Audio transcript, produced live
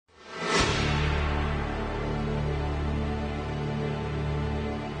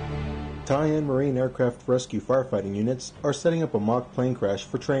Battalion Marine Aircraft Rescue Firefighting Units are setting up a mock plane crash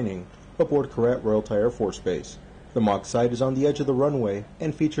for training aboard Korat Royal Thai Air Force Base. The mock site is on the edge of the runway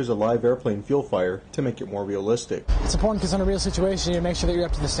and features a live airplane fuel fire to make it more realistic. It's important because in a real situation, you make sure that you're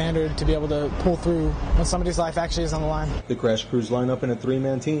up to the standard to be able to pull through when somebody's life actually is on the line. The crash crews line up in a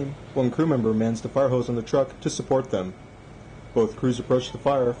 3-man team. One crew member mans the fire hose on the truck to support them. Both crews approach the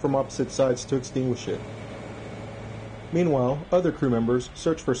fire from opposite sides to extinguish it. Meanwhile, other crew members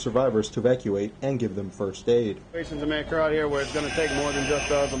search for survivors to evacuate and give them first aid. It's a man crowd here where it's going to take more than just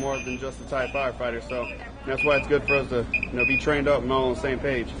us or more than just the Thai firefighters, so that's why it's good for us to be trained up and all on the same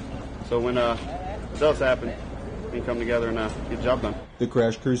page. So when it does happen, we can come together and get the job done. The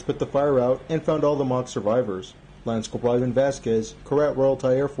crash crews put the fire out and found all the mock survivors. Lance Corporal Vazquez, Korat Royal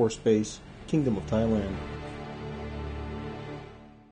Thai Air Force Base, Kingdom of Thailand.